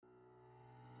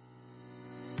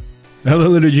Hello,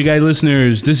 Liturgy Guy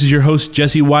listeners. This is your host,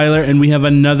 Jesse Weiler, and we have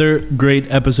another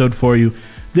great episode for you.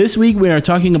 This week, we are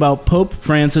talking about Pope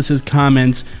Francis's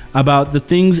comments about the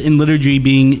things in liturgy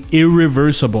being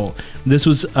irreversible. This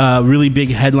was a really big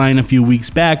headline a few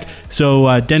weeks back,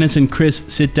 so Dennis and Chris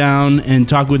sit down and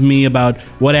talk with me about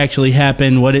what actually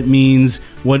happened, what it means,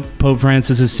 what Pope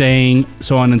Francis is saying,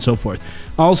 so on and so forth.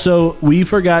 Also, we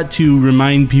forgot to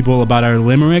remind people about our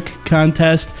Limerick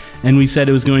contest, and we said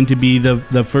it was going to be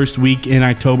the first week in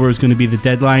October is going to be the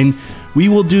deadline. We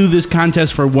will do this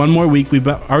contest for one more week. We've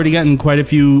already gotten quite a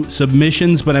few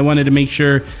submissions, but I wanted to make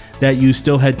sure that you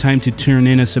still had time to turn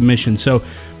in a submission. So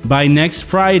by next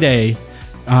Friday,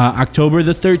 October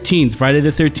the 13th, Friday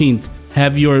the 13th,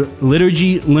 have your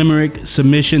Liturgy Limerick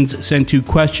submissions sent to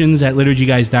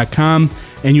questions@liturgyguys.com,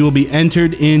 and you will be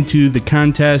entered into the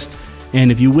contest.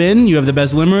 And if you win, you have the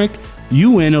best Limerick,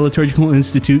 you win a Liturgical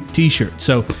Institute t-shirt.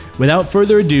 So without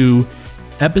further ado,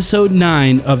 Episode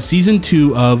 9 of Season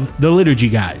 2 of The Liturgy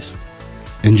Guys.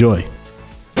 Enjoy.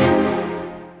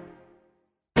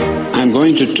 I'm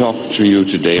going to talk to you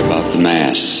today about the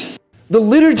Mass. The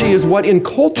liturgy is what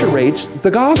enculturates the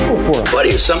gospel for us. What are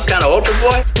you, some kind of altar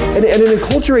boy? And it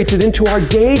enculturates it into our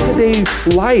day-to-day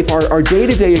life, our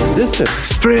day-to-day existence.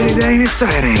 It's pretty dang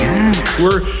exciting, huh?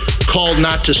 We're called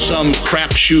not to some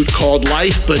crapshoot called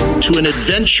life, but to an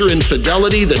adventure in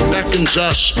fidelity that beckons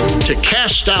us to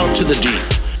cast out to the deep.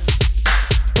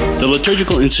 The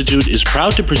Liturgical Institute is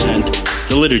proud to present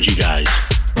The Liturgy Guys.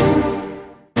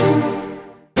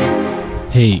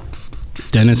 Hey,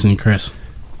 Dennis and Chris.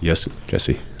 Yes,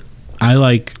 Jesse. I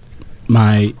like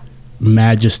my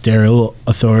magisterial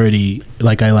authority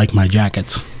like I like my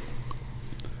jackets.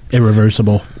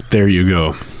 Irreversible. There you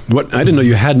go. What? I didn't know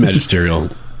you had magisterial.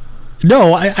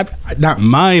 No, I not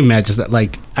my magisterial.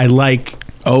 Like I like.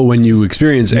 Oh, when you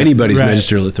experience anybody's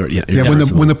magisterial authority. Yeah,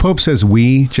 when the Pope says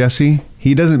we, Jesse,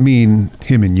 he doesn't mean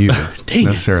him and you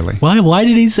necessarily. Why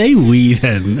did he say we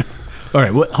then? All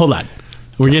right, hold on.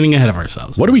 We're getting ahead of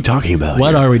ourselves. What are we talking about?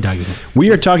 What are we talking about? We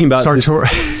are talking about this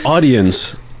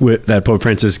audience that Pope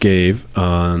Francis gave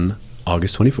on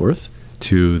August 24th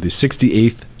to the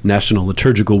 68th National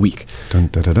Liturgical Week. Dun,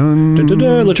 dun, dun, dun. Dun, dun,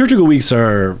 dun. Liturgical weeks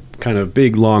are kind of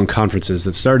big, long conferences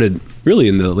that started really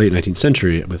in the late 19th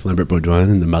century with Lambert Baudouin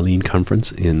and the Malines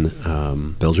Conference in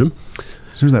Belgium.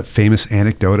 So there's that famous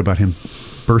anecdote about him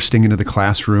bursting into the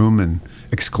classroom and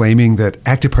exclaiming that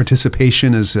active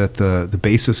participation is at the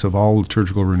basis of all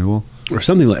liturgical renewal. Or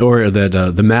something like, or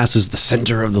that the Mass is the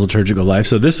center of the liturgical life.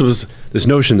 So this was this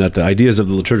notion that the ideas of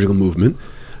the liturgical movement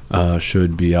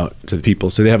should be out to the people.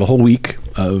 So they have a whole week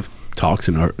of talks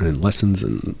and art and lessons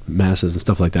and masses and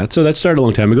stuff like that. So that started a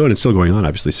long time ago, and it's still going on.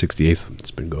 Obviously, 68th.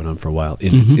 It's been going on for a while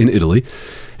in Italy.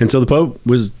 And so the Pope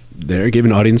was there, gave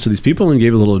an audience to these people, and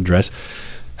gave a little address.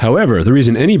 However, the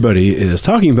reason anybody is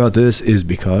talking about this is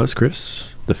because,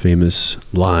 Chris, the famous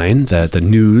line that the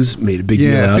news made a big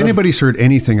deal out of. If anybody's heard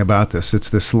anything about this, it's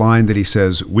this line that he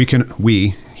says,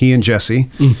 he and Jesse,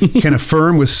 can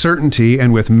affirm with certainty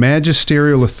and with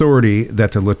magisterial authority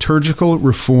that the liturgical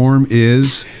reform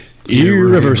is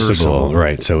irreversible.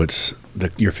 Right, so it's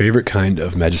your favorite kind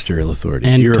of magisterial authority.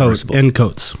 And irreversible.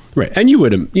 coats. Right, and you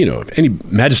would, if any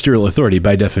magisterial authority,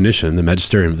 by definition, the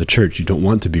magisterium of the church, you don't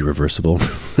want to be reversible.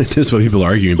 This is what people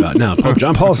are arguing about now. Pope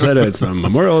John Paul said it's the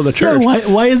memorial of the church. Yeah,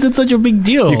 why is it such a big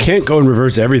deal? You can't go and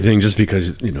reverse everything just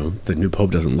because, the new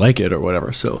Pope doesn't like it or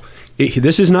whatever. So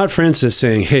this is not Francis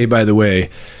saying, hey, by the way,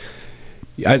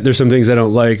 there's some things I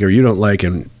don't like or you don't like,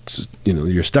 and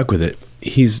you're stuck with it.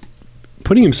 He's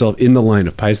putting himself in the line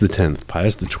of Pius X,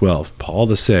 Pius XII, Paul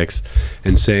VI,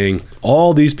 and saying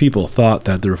all these people thought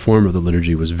that the reform of the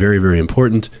liturgy was very, very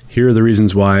important. Here are the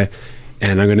reasons why,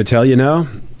 and I'm going to tell you now,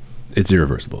 it's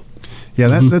irreversible.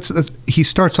 Yeah, that's he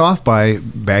starts off by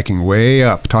backing way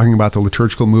up, talking about the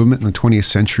liturgical movement in the 20th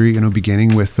century,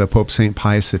 beginning with Pope St.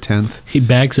 Pius X. He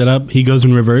backs it up. He goes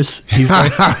in reverse. He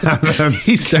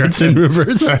starts in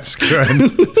reverse. That's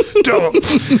good.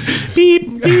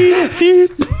 Beep, beep,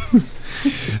 beep.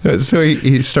 So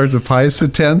he starts at Pius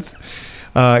X,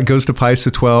 goes to Pius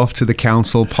XII, to the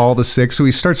Council, Paul VI. So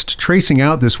he starts tracing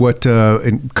out this, what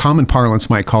in common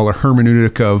parlance might call a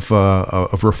hermeneutic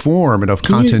of reform and of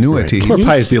continuity. Poor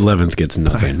Pius XI gets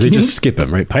nothing. They just skip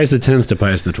him, right? Pius X to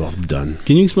Pius XII, done.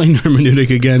 Can you explain hermeneutic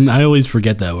again? I always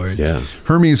forget that word. Yeah.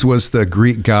 Hermes was the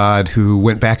Greek god who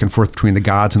went back and forth between the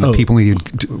gods and the people, and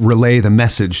he'd relay the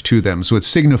message to them. So it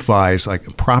signifies like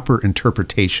a proper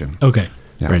interpretation. Okay.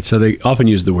 Yeah. Right, so they often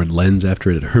use the word lens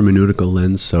after it, a hermeneutical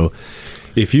lens. So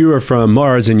If you are from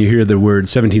Mars and you hear the word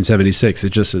 1776,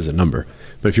 it just is a number.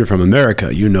 But if you're from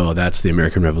America, you know that's the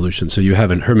American Revolution. So you have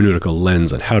a hermeneutical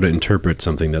lens on how to interpret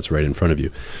something that's right in front of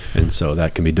you. And so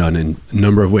that can be done in a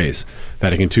number of ways.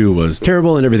 Vatican II was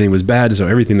terrible and everything was bad, so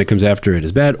everything that comes after it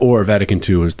is bad. Or Vatican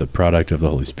II was the product of the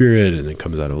Holy Spirit and it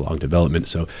comes out of a long development.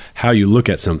 So how you look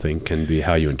at something can be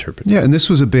how you interpret it. Yeah, and this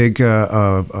was a big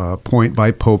point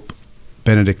by Pope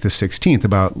Benedict XVI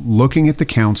about looking at the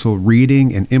council,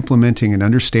 reading and implementing and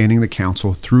understanding the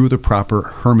council through the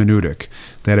proper hermeneutic,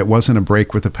 that it wasn't a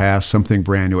break with the past, something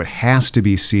brand new. It has to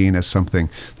be seen as something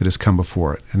that has come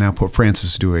before it. And now Pope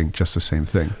Francis is doing just the same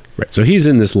thing. Right. So he's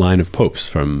in this line of popes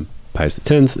from Pius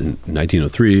X in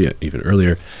 1903, even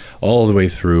earlier, all the way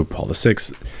through Paul VI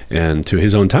and to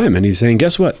his own time. And he's saying,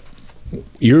 guess what?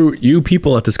 You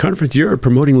people at this conference, you're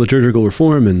promoting liturgical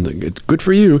reform and it's good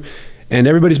for you. And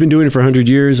everybody's been doing it for 100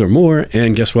 years or more.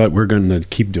 And guess what? We're going to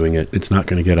keep doing it. It's not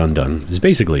going to get undone. It's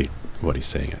basically what he's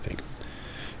saying, I think.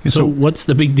 So what's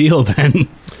the big deal then?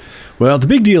 Well, the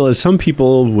big deal is some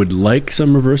people would like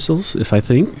some reversals, if I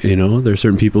think. There are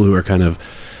certain people who are kind of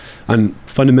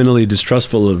fundamentally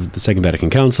distrustful of the Second Vatican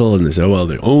Council. And they say, well,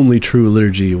 the only true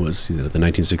liturgy was the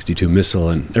 1962 Missal.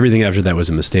 And everything after that was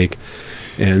a mistake.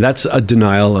 And that's a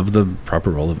denial of the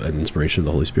proper role of an inspiration of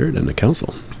the Holy Spirit and the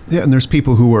council. Yeah, and there's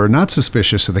people who are not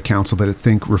suspicious of the council, but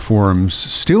think reforms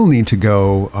still need to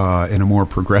go in a more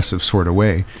progressive sort of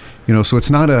way. So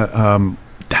it's not a...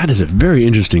 that is a very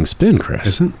interesting spin, Chris.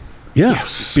 Isn't it? Yeah,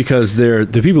 Yes. Because the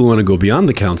people who want to go beyond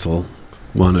the council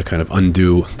want to kind of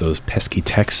undo those pesky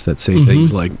texts that say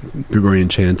things like Gregorian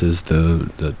chant is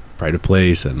the pride of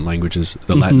place and languages,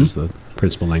 the Latin is the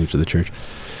principal language of the church.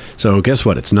 So guess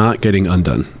what? It's not getting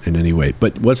undone in any way.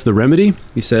 But what's the remedy?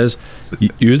 He says,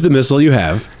 use the missal you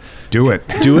have. Do it.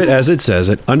 Do it as it says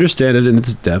it. Understand it in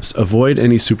its depths. Avoid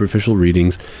any superficial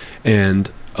readings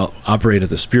and operate at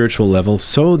the spiritual level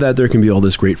so that there can be all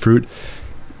this great fruit.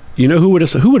 Who would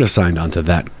have signed on to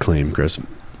that claim, Chris?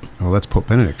 Well, that's Pope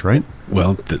Benedict, right?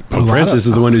 Well, Pope Francis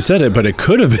is the one who said it, but it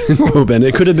could have been Pope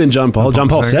Benedict. It could have been John Paul. John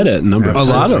Paul said it a number of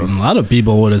times. A lot of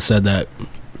people would have said that.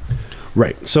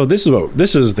 Right. So this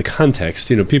is the context.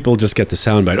 People just get the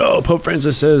soundbite. Oh, Pope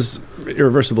Francis says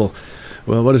irreversible.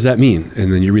 Well, what does that mean?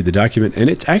 And then you read the document, and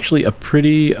it's actually a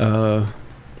pretty, how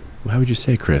would you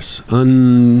say, Chris?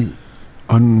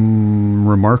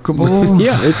 Unremarkable?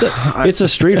 Yeah, it's a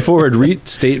straightforward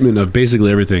statement of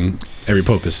basically everything every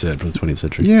pope has said for the 20th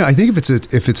century. Yeah, I think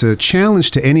if it's a challenge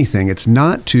to anything, it's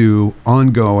not to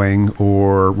ongoing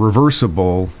or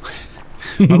reversible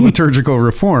liturgical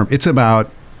reform. It's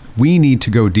about we need to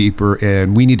go deeper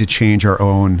and we need to change our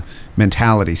own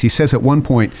mentalities. He says at one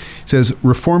point,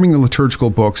 reforming the liturgical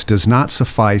books does not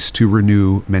suffice to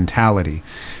renew mentality.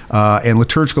 And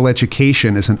liturgical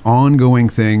education is an ongoing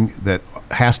thing that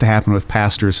has to happen with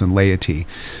pastors and laity.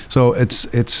 So it's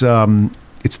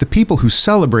the people who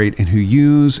celebrate and who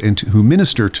use and who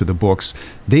minister to the books.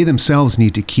 They themselves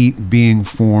need to keep being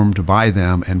formed by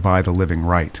them and by the living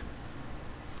right.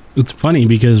 It's funny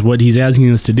because what he's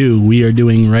asking us to do, we are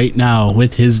doing right now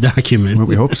with his document. Well,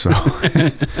 we hope so.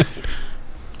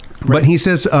 But he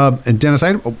says, and Dennis,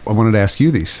 I wanted to ask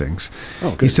you these things.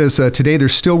 Oh, good. He says, today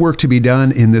there's still work to be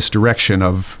done in this direction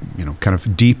of, kind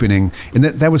of deepening. And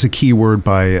that was a key word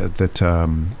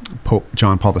that Pope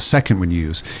John Paul II would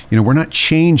use. We're not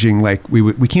changing like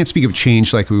we can't speak of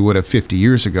change like we would have 50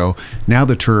 years ago. Now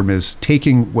the term is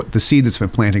taking the seed that's been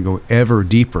planted and go ever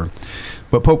deeper.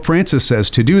 But Pope Francis says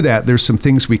to do that, there's some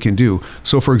things we can do.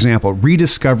 So, for example,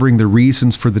 rediscovering the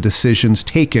reasons for the decisions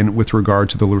taken with regard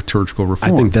to the liturgical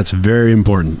reform. I think that's very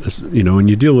important. When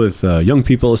you deal with young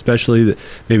people, especially,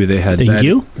 maybe they had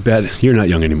bad. You're not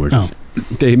young anymore. Oh.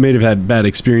 They may have had bad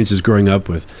experiences growing up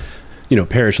with,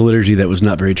 parish liturgy that was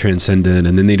not very transcendent,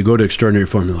 and then they go to extraordinary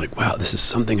reform and they're like, wow, this is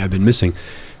something I've been missing.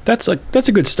 That's a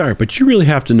good start, but you really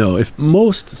have to know if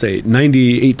most, say,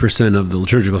 98% of the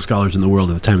liturgical scholars in the world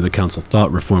at the time of the council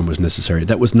thought reform was necessary.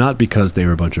 That was not because they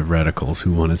were a bunch of radicals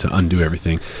who wanted to undo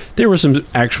everything. There were some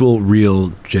actual,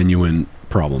 real, genuine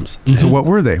problems. So what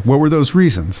were they? What were those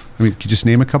reasons? I mean, could you just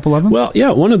name a couple of them? Well,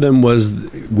 yeah, one of them was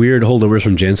weird holdovers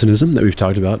from Jansenism that we've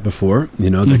talked about before,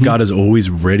 that God is always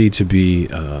ready to be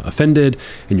offended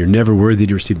and you're never worthy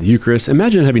to receive the Eucharist.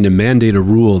 Imagine having to mandate a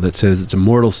rule that says it's a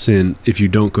mortal sin if you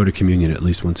don't go to communion at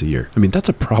least once a year. I mean, that's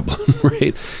a problem,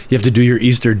 right? You have to do your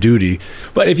Easter duty.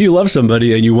 But if you love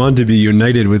somebody and you want to be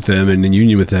united with them and in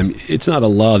union with them, it's not a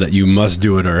law that you must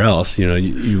do it or else.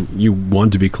 You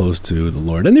want to be close to the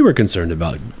Lord. And they were concerned about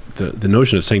the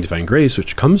notion of sanctifying grace,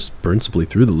 which comes principally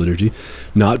through the liturgy,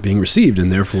 not being received,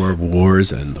 and therefore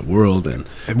wars and the world. And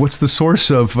what's the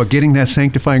source of getting that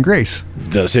sanctifying grace?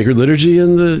 The sacred liturgy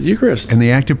and the Eucharist. And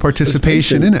the active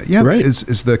participation in it. Yeah, right.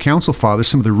 Is the Council Fathers,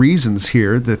 some of the reasons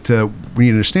here that we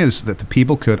need to understand is that the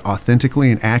people could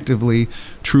authentically and actively,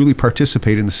 truly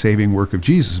participate in the saving work of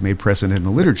Jesus made present in the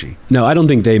liturgy. No, I don't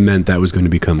think they meant that was going to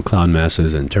become clown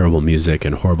masses and terrible music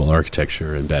and horrible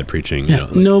architecture and bad preaching. Yeah,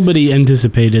 nobody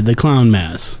anticipated the clown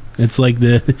mass. It's like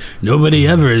nobody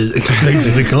ever expects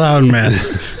the clown mass.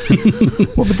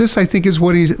 Well, but this, I think, is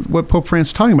what Pope Francis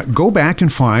is talking about. Go back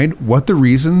and find what the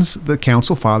reasons the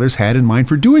Council Fathers had in mind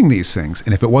for doing these things.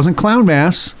 And if it wasn't clown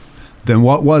mass, then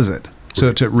what was it?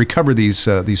 So to recover these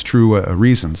true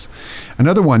reasons.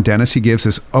 Another one, Dennis, he gives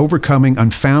is overcoming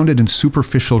unfounded and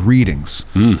superficial readings.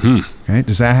 Mm-hmm. Okay,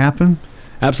 does that happen?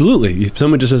 Absolutely. If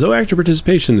someone just says, active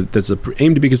participation, that's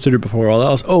aimed to be considered before all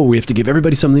else. We have to give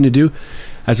everybody something to do,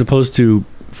 as opposed to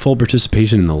full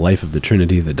participation in the life of the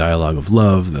Trinity, the dialogue of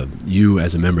love, you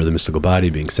as a member of the mystical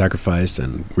body being sacrificed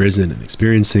and risen and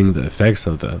experiencing the effects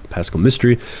of the Paschal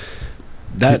mystery.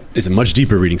 That is a much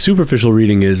deeper reading. Superficial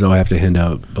reading is, I have to hand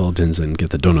out bulletins and get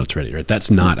the donuts ready, right?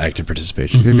 That's not active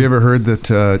participation. Have you ever heard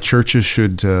that churches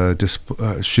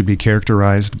should be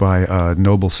characterized by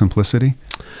noble simplicity?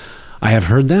 I have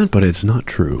heard that, but it's not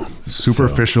true.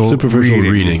 Superficial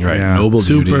reading, right? Yeah. Noble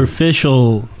beauty.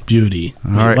 Superficial beauty.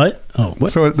 All right. What?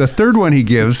 What? So the third one he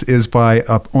gives is by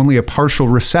only a partial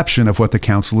reception of what the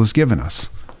council has given us.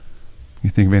 You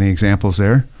think of any examples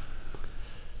there?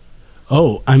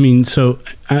 For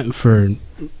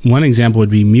one example would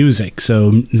be music.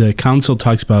 So the council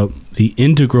talks about the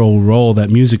integral role that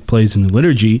music plays in the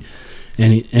liturgy,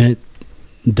 and it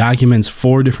documents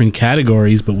 4 different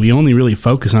categories, but we only really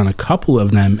focus on a couple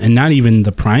of them, and not even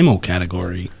the primal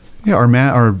category.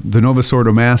 Yeah, the Novus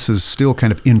Ordo Mass is still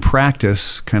kind of in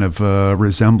practice, kind of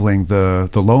resembling the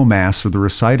low Mass or the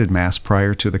recited Mass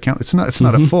prior to the count. It's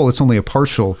not a full; it's only a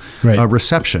partial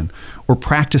reception, or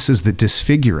practices that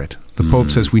disfigure it. The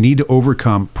Pope says we need to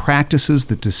overcome practices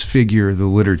that disfigure the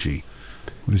liturgy.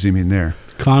 What does he mean there?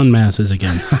 Clown masses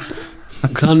again.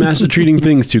 Clown mass is treating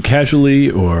things too casually,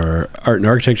 or art and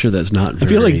architecture that's not very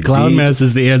I feel like clown deep. mass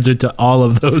is the answer to all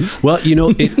of those. Well,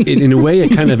 it in a way,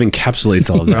 it kind of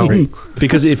encapsulates all of that, right?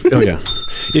 Because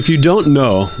if you don't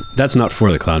know, that's not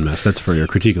for the clown mass. That's for your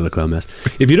critique of the clown mass.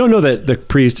 If you don't know that the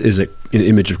priest is an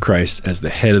image of Christ as the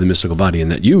head of the mystical body,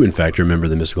 and that you, in fact, remember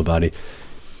the mystical body,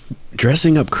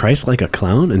 dressing up Christ like a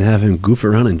clown and have him goof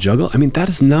around and juggle, that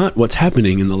is not what's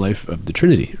happening in the life of the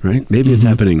Trinity, right? Maybe it's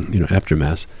happening, after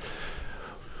Mass.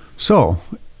 So,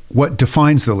 what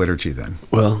defines the liturgy then?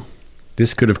 Well,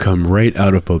 this could have come right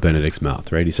out of Pope Benedict's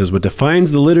mouth, right? He says, what defines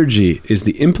the liturgy is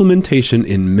the implementation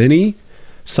in many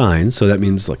signs, so that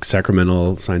means like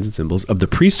sacramental signs and symbols, of the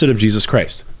priesthood of Jesus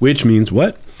Christ, which means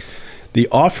what? The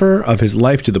offer of his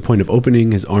life to the point of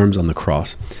opening his arms on the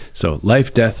cross. So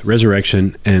life, death,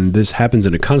 resurrection, and this happens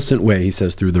in a constant way, he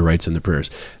says, through the rites and the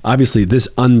prayers. Obviously, this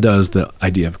undoes the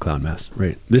idea of clown mass,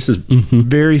 right? This is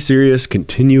very serious,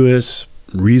 continuous,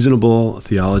 reasonable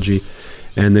theology,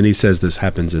 and then he says this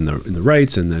happens in the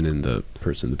rites, and then in the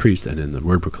person, the priest, and in the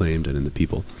word proclaimed, and in the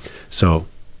people. So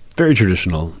very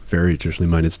traditionally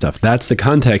minded stuff. That's the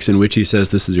context in which he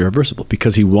says this is irreversible,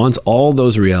 because he wants all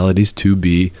those realities to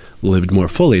be lived more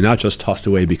fully, not just tossed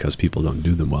away because people don't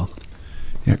do them well.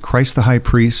 Yeah, Christ the high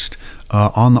priest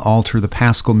on the altar, the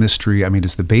Paschal mystery,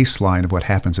 is the baseline of what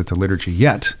happens at the liturgy.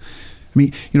 Yet,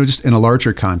 just in a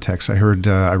larger context, I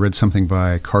read something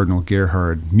by Cardinal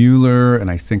Gerhard Mueller,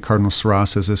 and I think Cardinal Sarah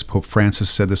says this, Pope Francis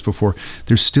said this before,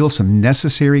 there's still some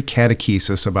necessary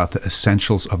catechesis about the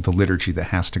essentials of the liturgy that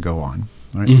has to go on.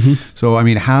 Right? So,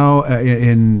 how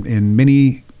in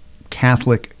many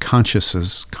Catholic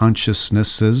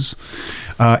consciousnesses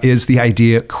is the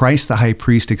idea Christ the high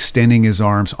priest extending his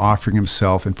arms, offering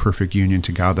himself in perfect union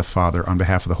to God the Father on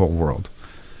behalf of the whole world.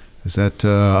 Is that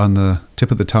on the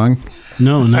tip of the tongue?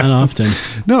 No, not often.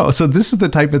 No, so this is the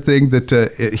type of thing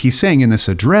that he's saying in this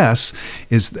address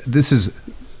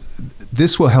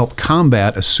this will help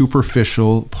combat a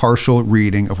superficial, partial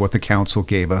reading of what the council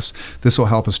gave us. This will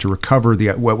help us to recover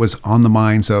what was on the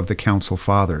minds of the council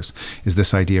fathers, is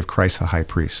this idea of Christ the high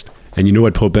priest. And you know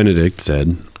what Pope Benedict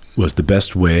said was the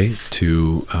best way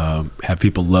to have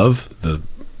people love the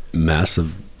Mass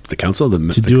of the council, to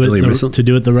do it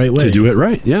the right way. To do it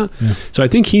right, yeah. So I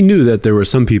think he knew that there were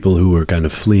some people who were kind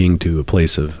of fleeing to a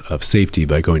place of safety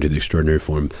by going to the extraordinary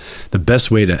form. The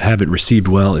best way to have it received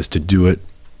well is to do it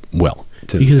well,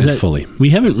 fully. We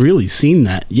haven't really seen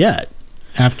that yet.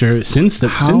 since the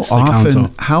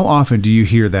council. How often do you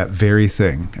hear that very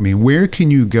thing? I mean, where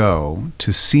can you go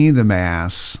to see the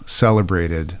Mass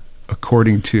celebrated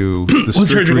according to the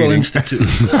strict reading? Institute.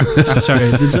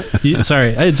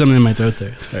 Sorry, I had something in my throat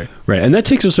there. Sorry. Right, and that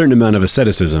takes a certain amount of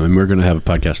asceticism, and we're going to have a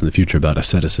podcast in the future about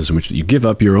asceticism, which you give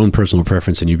up your own personal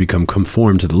preference and you become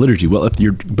conformed to the liturgy. Well, if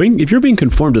you're being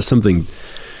conformed to something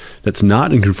that's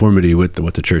not in conformity with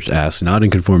what the church asks, not in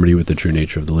conformity with the true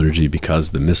nature of the liturgy because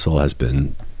the missal has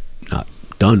been not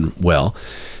done well,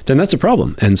 then that's a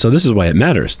problem. And so this is why it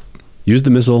matters. Use the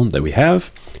missal that we have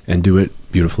and do it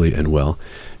beautifully and well.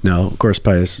 Now, of course,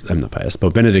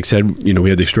 Pope Benedict said, we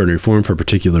have the extraordinary form for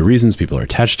particular reasons. People are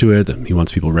attached to it, and he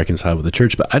wants people reconciled with the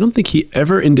church. But I don't think he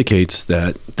ever indicates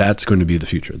that that's going to be the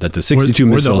future, that the 62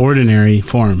 missal... Or the ordinary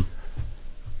form.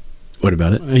 What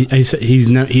about it?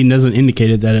 He doesn't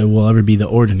indicate that it will ever be the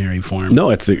ordinary form.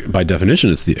 No, by definition,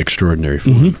 it's the extraordinary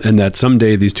form. And that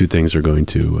someday these two things are going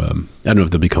to, I don't know if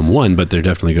they'll become one, but they're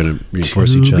definitely going to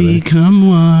reinforce each other. Become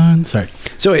one. Sorry.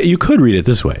 So you could read it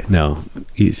this way. Now,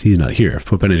 he's not here. If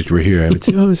Pope Benedict were here, I would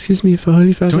say, excuse me,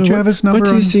 Holy Father. Don't you have his number? What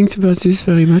do you think about this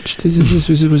very much? Was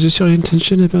this your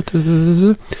intention about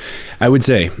the... I would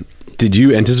say, did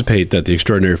you anticipate that the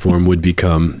extraordinary form would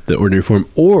become the ordinary form,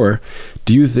 or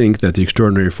do you think that the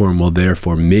extraordinary form will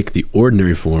therefore make the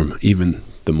ordinary form even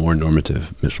the more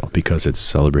normative missal because it's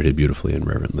celebrated beautifully and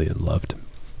reverently and loved?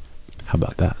 How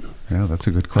about that? Yeah, that's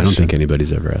a good question. I don't think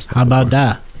anybody's ever asked that. How about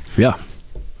that? Yeah.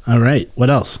 All right. What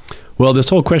else? Well, this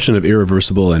whole question of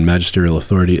irreversible and magisterial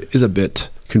authority is a bit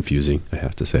confusing, I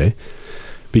have to say,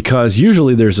 because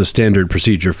usually there's a standard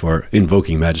procedure for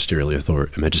invoking magisterial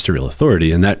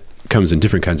authority, and that comes in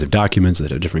different kinds of documents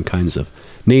that have different kinds of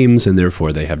names, and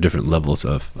therefore they have different levels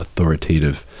of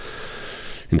authoritative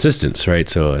insistence, right?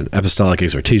 So an apostolic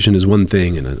exhortation is one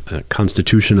thing, and a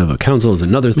constitution of a council is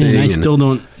another thing. I still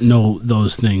don't know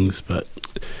those things, but...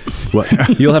 Well,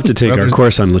 you'll have to take our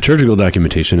course on liturgical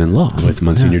documentation and law with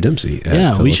Monsignor Dempsey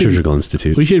at the Liturgical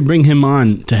Institute. We should bring him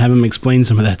on to have him explain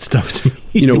some of that stuff to me.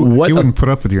 He wouldn't put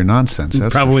up with your nonsense.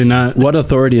 That's probably not. What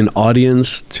authority an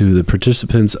audience to the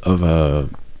participants of a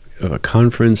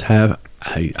conference have,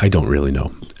 I don't really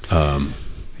know.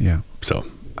 So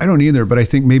I don't either, but I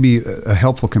think maybe a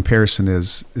helpful comparison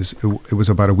is it was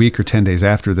about a week or 10 days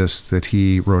after this that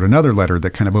he wrote another letter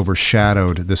that kind of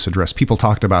overshadowed this address. People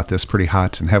talked about this pretty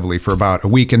hot and heavily for about a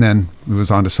week, and then it was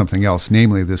on to something else,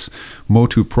 namely this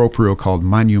motu proprio called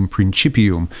Magnum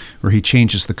Principium, where he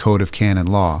changes the code of canon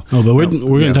law. Oh, but we're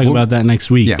going to talk about that next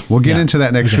week. Yeah, we'll get into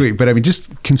that next week. But I mean,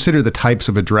 just consider the types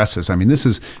of addresses. I mean, this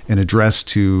is an address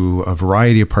to a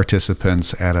variety of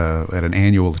participants at an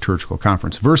annual liturgical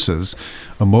conference versus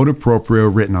a motu proprio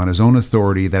written on his own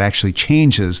authority that actually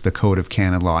changes the code of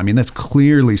canon law. I mean, that's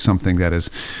clearly something that is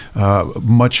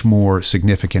much more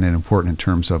significant and important in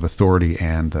terms of authority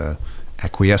and the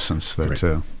acquiescence that...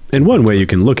 Right. And one way you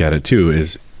can look at it, too,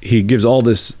 is he gives all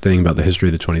this thing about the history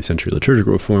of the 20th century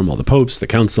liturgical reform, all the popes, the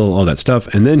council, all that stuff,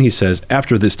 and then he says,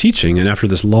 after this teaching and after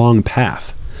this long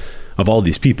path of all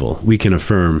these people, we can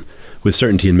affirm with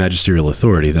certainty and magisterial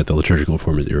authority that the liturgical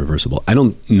reform is irreversible. I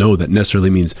don't know that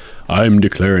necessarily means I'm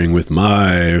declaring with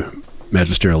my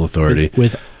magisterial authority.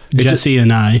 With Jesse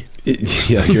and I.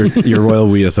 Your royal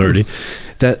we authority.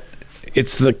 That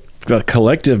it's the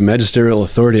collective magisterial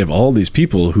authority of all these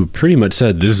people who pretty much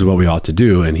said this is what we ought to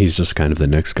do, and he's just kind of the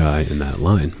next guy in that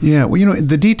line. Yeah, well,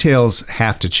 the details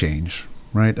have to change.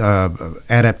 Right,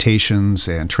 adaptations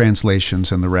and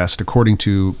translations and the rest according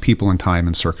to people and time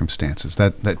and circumstances.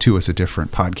 That too is a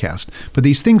different podcast. But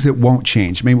these things that won't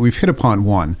change. Maybe we've hit upon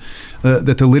one,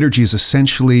 that the liturgy is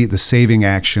essentially the saving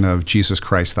action of Jesus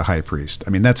Christ, the high priest.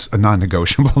 I mean, that's a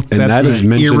non-negotiable. And that's that is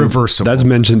irreversible. That's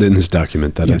mentioned in this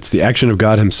document, that it's the action of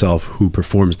God himself who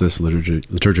performs this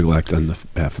liturgical act on the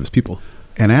behalf of his people.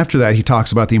 And after that, he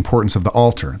talks about the importance of the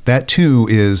altar. That, too,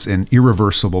 is an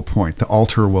irreversible point. The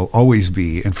altar will always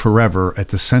be and forever at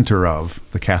the center of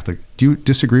the Catholic. Do you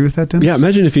disagree with that, Dennis? Yeah,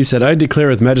 imagine if he said, I declare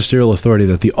with magisterial authority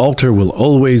that the altar will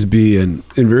always be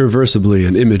irreversibly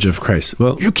an image of Christ.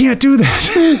 Well, you can't do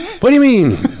that. What do you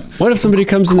mean? What if somebody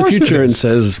comes in the future and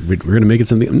says, we're going to make it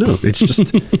something? No, it's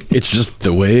just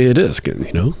the way it is,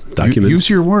 documents. Use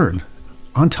your word.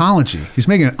 Ontology. He's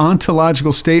making an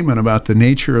ontological statement about the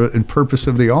nature and purpose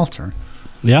of the altar.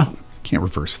 Yeah. Can't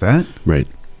reverse that. Right.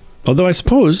 Although I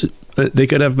suppose they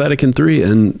could have Vatican III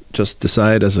and just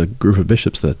decide as a group of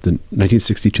bishops that the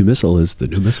 1962 missal is the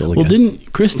new missal again. Well, didn't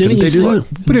you say that?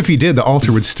 But if he did, the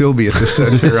altar would still be at the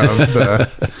center of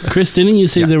the... Chris, didn't you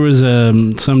say there was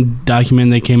some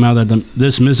document that came out that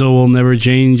this missal will never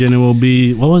change and it will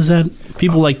be... What was that?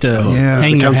 People like to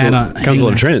hang their hat on... Council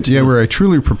of Trent. Yeah, we're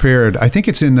truly prepared. I think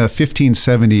it's in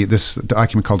 1570, this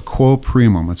document called Quo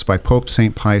Primum. It's by Pope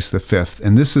St. Pius V.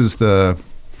 And this is the...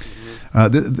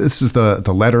 this is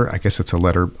the letter, I guess it's a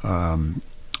letter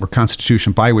or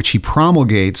constitution by which he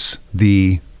promulgates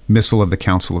the Missal of the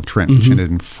Council of Trent, which ended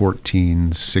in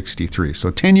 1463.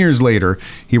 So 10 years later,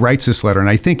 he writes this letter, and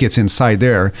I think it's inside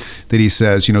there that he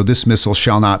says, this missal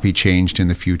shall not be changed in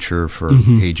the future for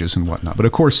ages and whatnot. But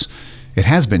of course, it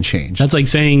has been changed. That's like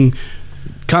saying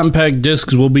compact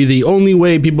discs will be the only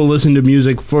way people listen to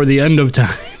music for the end of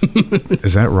time.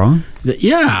 Is that wrong?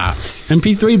 Yeah.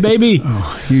 MP3, baby.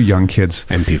 Oh, you young kids.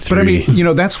 MP3. But I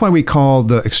mean, that's why we call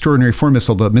the Extraordinary Form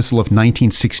Missal the Missal of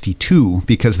 1962,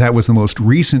 because that was the most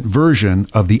recent version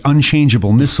of the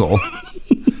unchangeable missal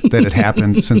that had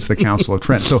happened since the Council of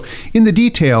Trent. So in the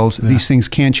details, these things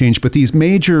can change, but these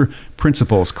major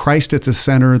principles, Christ at the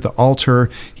center, the altar,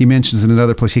 he mentions in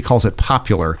another place, he calls it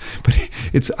popular. But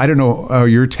it's, I don't know how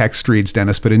your text reads,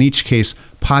 Dennis, but in each case,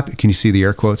 can you see the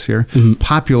air quotes here?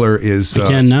 Popular is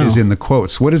in the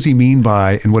quotes. What does he mean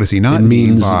by, and what does he not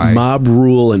mean by? It means mob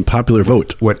rule and popular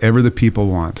vote. Whatever the people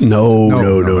want. No.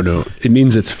 It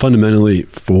means it's fundamentally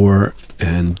for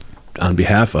and on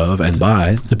behalf of and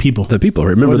by the people. The people.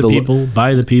 Remember the people,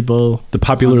 by the people. The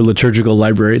popular liturgical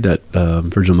library that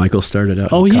Virgil Michael started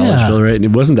out in Collegeville, right? And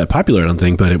it wasn't that popular, I don't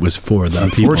think, but it was for the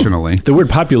people. Unfortunately. The word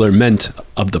popular meant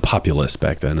of the populace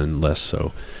back then, and less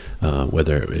so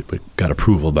whether it got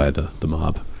approval by the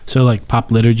mob. So like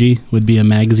Pop Liturgy would be a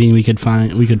magazine we could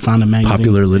find a magazine.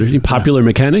 Popular Liturgy. Popular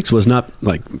Mechanics was not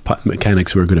like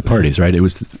mechanics who were good at parties, right? It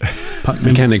was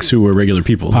mechanics who were regular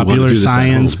people. Popular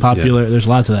Science, popular. Yeah. There's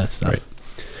lots of that stuff. Right.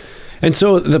 And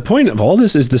so the point of all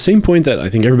this is the same point that I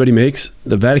think everybody makes.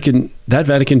 Vatican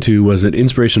II was an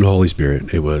inspiration of the Holy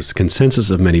Spirit. It was consensus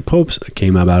of many popes. It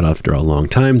came about after a long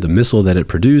time. The missal that it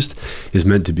produced is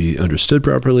meant to be understood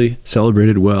properly,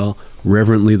 celebrated well,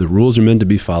 reverently. The rules are meant to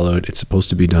be followed. It's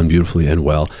supposed to be done beautifully and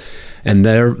well. And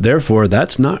therefore,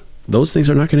 those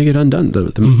things are not going to get undone.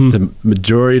 The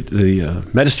majority, the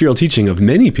magisterial teaching of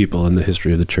many people in the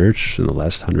history of the church in the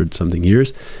last 100-something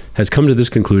years has come to this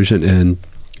conclusion, and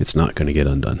it's not going to get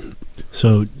undone.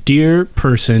 So, dear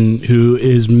person who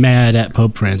is mad at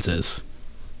Pope Francis,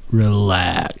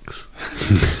 relax.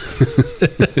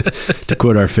 To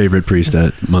quote our favorite priest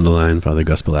at Mundelein, Father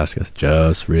Gus Velasquez,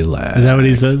 just relax. Is that what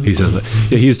he says? He says that.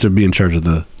 Yeah, he used to be in charge of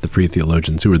the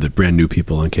pre-theologians who were the brand new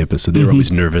people on campus, so they were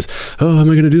always nervous. Oh, how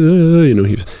am I going to do that?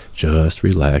 He was, just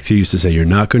relax. He used to say, you're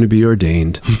not going to be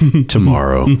ordained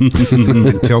tomorrow.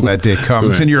 Until that day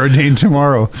comes, and you're ordained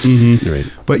tomorrow. Right.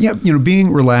 But yeah,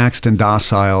 being relaxed and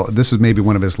docile, this is maybe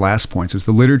one of his last points, is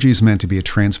the liturgy is meant to be a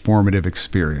transformative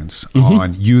experience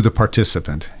on you, the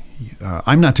participant.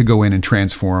 I'm not to go in and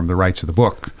transform the rites of the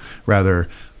book. Rather,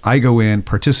 I go in,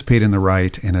 participate in the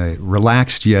rite in a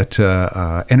relaxed yet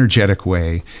energetic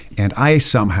way, and I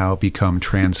somehow become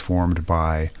transformed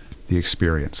by the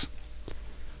experience.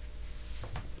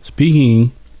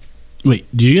 Wait,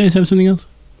 do you guys have something else?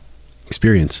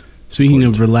 Experience. Speaking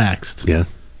of relaxed. Yeah.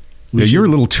 You're a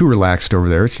little too relaxed over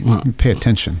there. Pay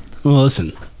attention. Well,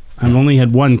 listen, I've only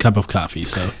had one cup of coffee,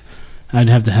 so I'd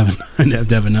have to have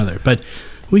another. But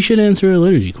we should answer a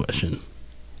liturgy question.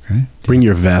 Okay. Bring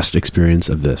your vast experience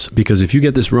of this, because if you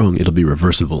get this wrong, it'll be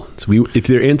reversible. So if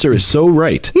their answer is so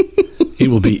right, it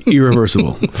will be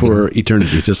irreversible for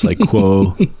eternity, just like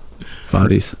quo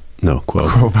vadis. No, quo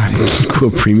vadis. Quo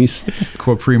primis.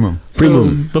 Quo primum.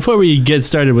 So before we get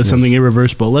started with something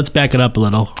irreversible, let's back it up a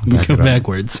little. We go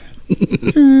backwards.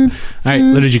 All right,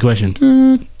 liturgy question.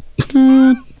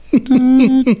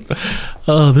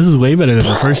 Oh, this is way better than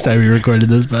the first time we recorded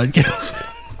this podcast.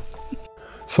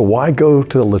 So why go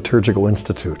to the Liturgical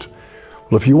Institute?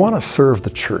 Well, if you want to serve the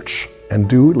church and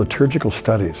do liturgical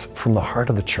studies from the heart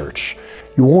of the church,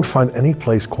 you won't find any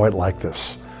place quite like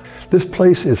this. This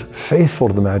place is faithful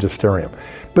to the magisterium,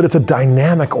 but it's a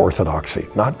dynamic orthodoxy,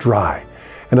 not dry.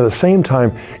 And at the same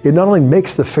time, it not only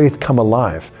makes the faith come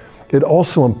alive, it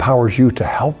also empowers you to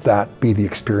help that be the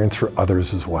experience for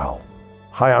others as well.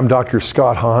 Hi, I'm Dr.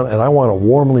 Scott Hahn, and I want to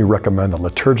warmly recommend the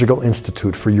Liturgical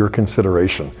Institute for your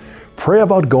consideration. Pray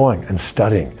about going and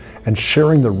studying and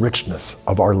sharing the richness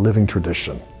of our living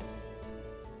tradition.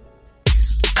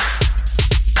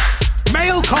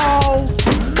 Mail call!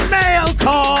 Mail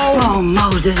call! Oh,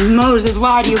 Moses,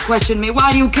 why do you question me?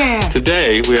 Why do you care?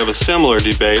 Today, we have a similar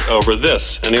debate over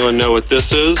this. Anyone know what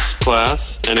this is,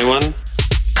 class? Anyone?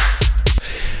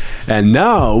 And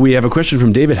now we have a question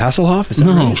from David Hasselhoff. Is that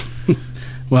right?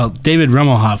 Well, David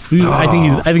Rummelhoff.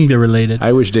 I think they're related.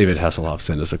 I wish David Hasselhoff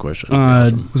sent us a question.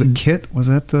 Was it Kit? Was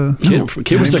that the...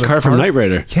 Kit was the car from Knight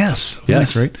Rider. Yes.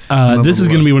 Yes. Right. This is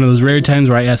going to be one of those rare times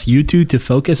where I ask you two to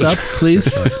focus up,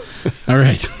 please. All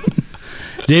right.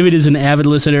 David is an avid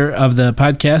listener of the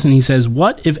podcast, and he says,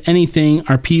 what, if anything,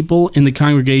 are people in the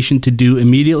congregation to do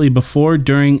immediately before,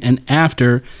 during, and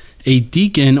after a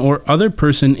deacon or other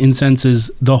person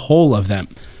incenses the whole of them?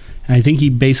 And I think he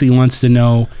basically wants to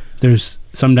know,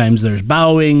 sometimes there's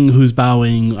bowing, who's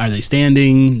bowing, are they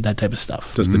standing, that type of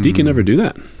stuff. Does the deacon ever do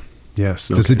that? Yes.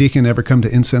 Does the deacon ever come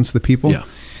to incense the people? Yeah.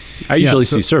 I usually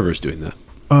see servers doing that.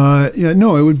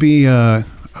 It would be...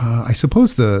 I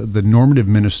suppose the normative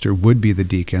minister would be the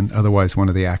deacon, otherwise one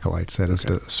of the acolytes, that is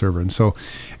the server. And so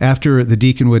after the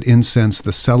deacon would incense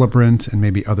the celebrant and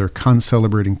maybe other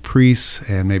concelebrating priests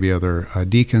and maybe other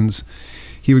deacons,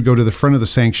 he would go to the front of the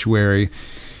sanctuary,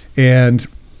 and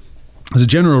as a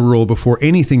general rule, before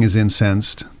anything is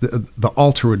incensed, the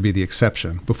altar would be the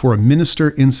exception. Before a minister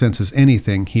incenses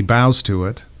anything, he bows to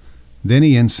it, then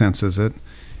he incenses it,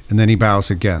 and then he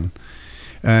bows again.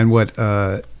 And what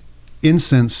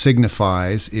incense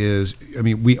signifies is,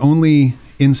 we only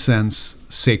incense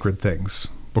sacred things.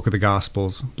 Book of the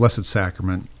Gospels, Blessed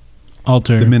Sacrament,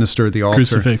 altar, the minister, the altar.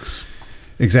 Crucifix.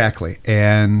 Exactly.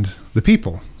 And the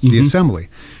people, the assembly,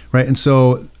 right? And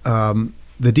so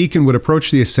the deacon would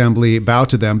approach the assembly, bow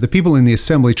to them. The people in the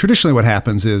assembly, traditionally what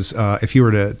happens is if you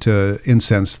were to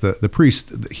incense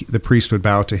the priest would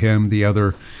bow to him. The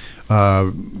other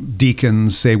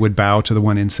deacons, would bow to the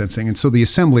one incensing. And so the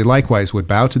assembly likewise would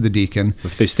bow to the deacon.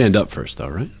 If they stand up first, though,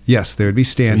 right? Yes, they would be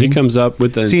standing. So he comes up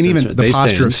with the See, and even the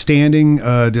posture of standing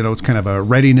denotes kind of a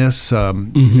readiness.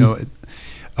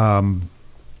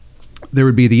 There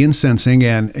would be the incensing,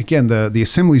 and again, the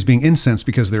assembly is being incensed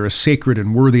because they're a sacred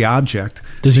and worthy object.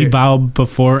 Does he bow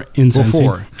before incensing?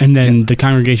 Before. And then the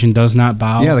congregation does not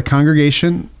bow? Yeah, the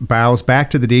congregation bows back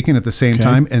to the deacon at the same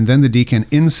time, and then the deacon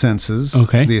incenses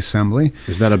the assembly.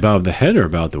 Is that a bow of the head or a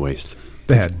bow of the waist?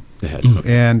 The head. The head,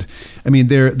 okay. And,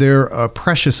 they're a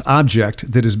precious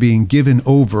object that is being given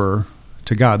over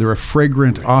to God. They're a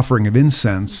fragrant offering of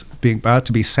incense being about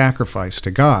to be sacrificed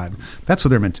to God. That's what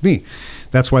they're meant to be.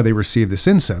 That's why they receive this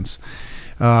incense.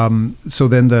 So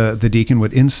then the deacon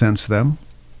would incense them.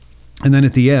 And then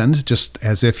at the end, just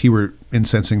as if he were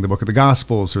incensing the Book of the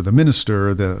Gospels or the minister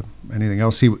or anything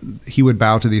else, he would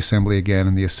bow to the assembly again,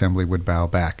 and the assembly would bow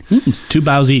back. 2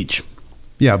 bows each.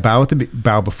 Yeah, bow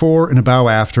before and a bow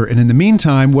after. And in the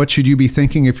meantime, what should you be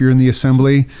thinking if you're in the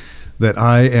assembly? That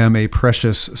I am a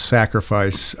precious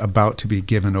sacrifice about to be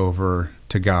given over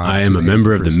to God. I am a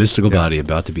member of the mystical body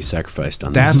about to be sacrificed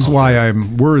on this That's altar. why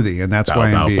I'm worthy, and that's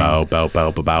why I'm being... Bow.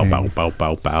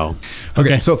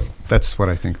 Okay, so that's what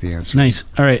I think the answer is. Nice.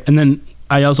 All right, and then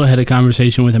I also had a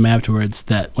conversation with him afterwards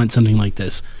that went something like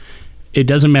this. It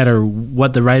doesn't matter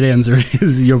what the right answer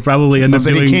is, you'll probably end up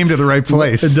doing... But he came to the right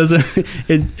place. It doesn't...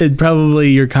 It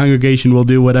probably, your congregation will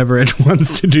do whatever it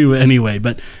wants to do anyway.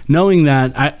 But knowing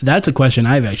that, that's a question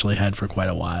I've actually had for quite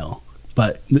a while.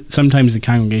 But sometimes the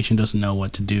congregation doesn't know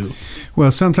what to do.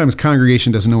 Well, sometimes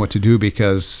congregation doesn't know what to do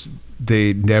because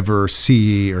they never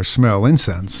see or smell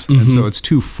incense. And so it's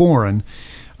too foreign.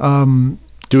 Do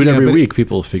it every week,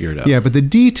 people will figure it out. Yeah, but the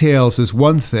details is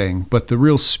one thing, but the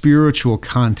real spiritual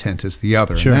content is the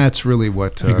other. Sure. And that's really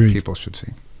what people should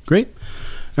see. Great.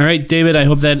 All right, David, I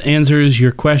hope that answers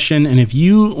your question. And if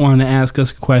you want to ask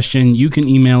us a question, you can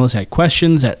email us at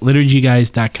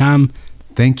questions@liturgyguys.com.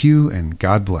 Thank you, and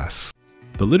God bless.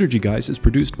 The Liturgy Guys is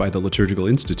produced by the Liturgical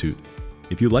Institute.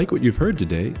 If you like what you've heard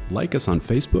today, like us on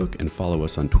Facebook and follow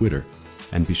us on Twitter.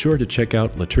 And be sure to check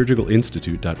out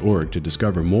liturgicalinstitute.org to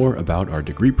discover more about our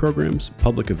degree programs,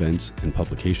 public events, and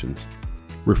publications.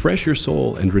 Refresh your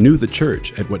soul and renew the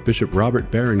church at what Bishop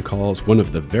Robert Barron calls one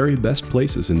of the very best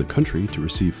places in the country to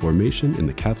receive formation in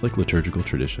the Catholic liturgical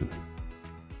tradition.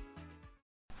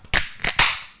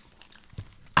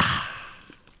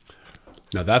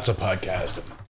 Now that's a podcast.